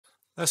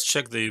Let's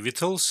check the UV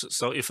tools.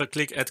 So if I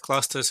click Add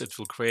Clusters, it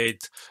will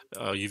create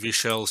UV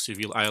shells,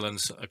 UV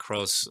islands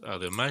across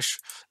the mesh.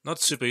 Not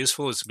super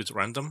useful, it's a bit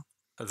random.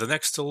 The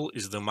next tool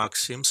is the Mark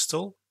Seams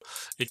tool.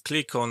 You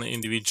click on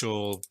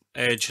individual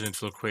edge and it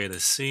will create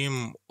a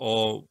seam,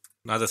 or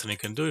another thing you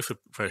can do, if you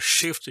press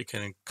Shift, you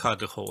can cut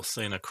the whole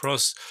thing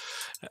across,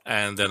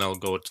 and then I'll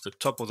go to the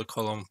top of the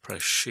column,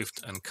 press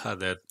Shift and cut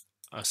that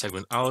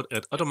segment out.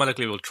 It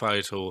automatically will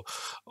try to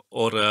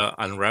auto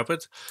unwrap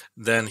it.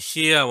 Then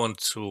here I want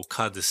to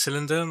cut the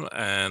cylinder,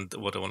 and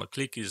what I want to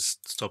click is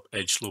Stop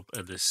Edge Loop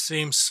at the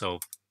seam. So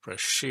press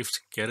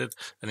Shift, get it,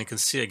 and you can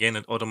see again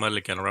it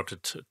automatically unwrapped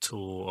it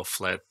to a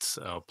flat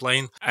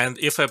plane. And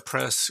if I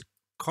press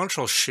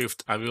Control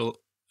Shift, I will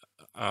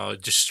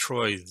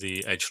destroy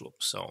the edge loop.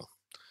 So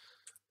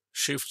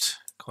Shift,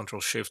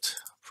 Control Shift,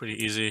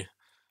 pretty easy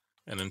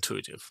and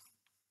intuitive.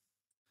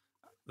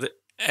 The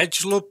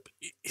edge loop,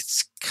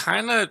 it's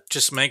kind of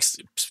just makes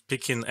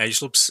picking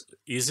edge loops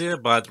easier,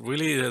 but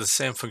really the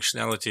same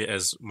functionality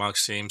as Mark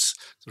Seams.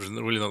 There's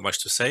really not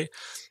much to say.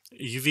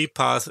 UV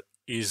Path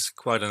is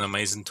quite an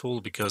amazing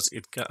tool because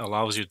it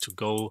allows you to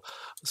go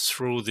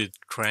through the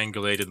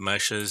triangulated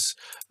meshes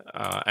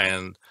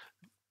and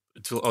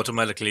it will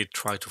automatically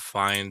try to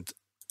find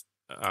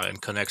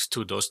and connect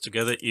two dots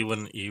together,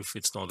 even if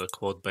it's not a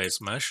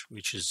quad-based mesh,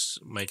 which is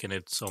making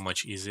it so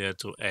much easier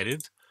to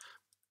edit.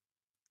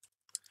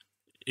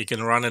 You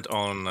can run it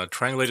on a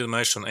triangulated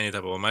mesh, on any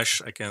type of a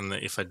mesh.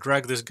 If I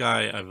drag this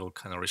guy, I will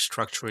kind of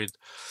restructure it.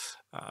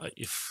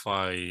 If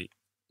I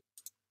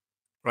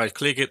right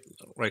click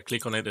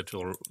on it, it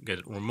will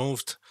get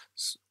removed.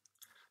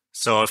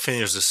 So I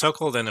finish the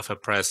circle, then if I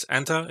press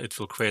enter, it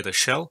will create a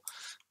shell.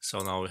 So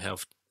now we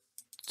have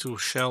two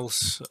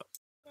shells.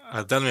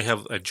 Then we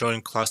have a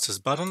join clusters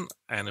button,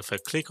 and if I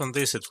click on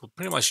this, it will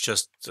pretty much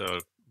just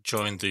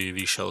join the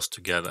UV shells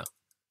together.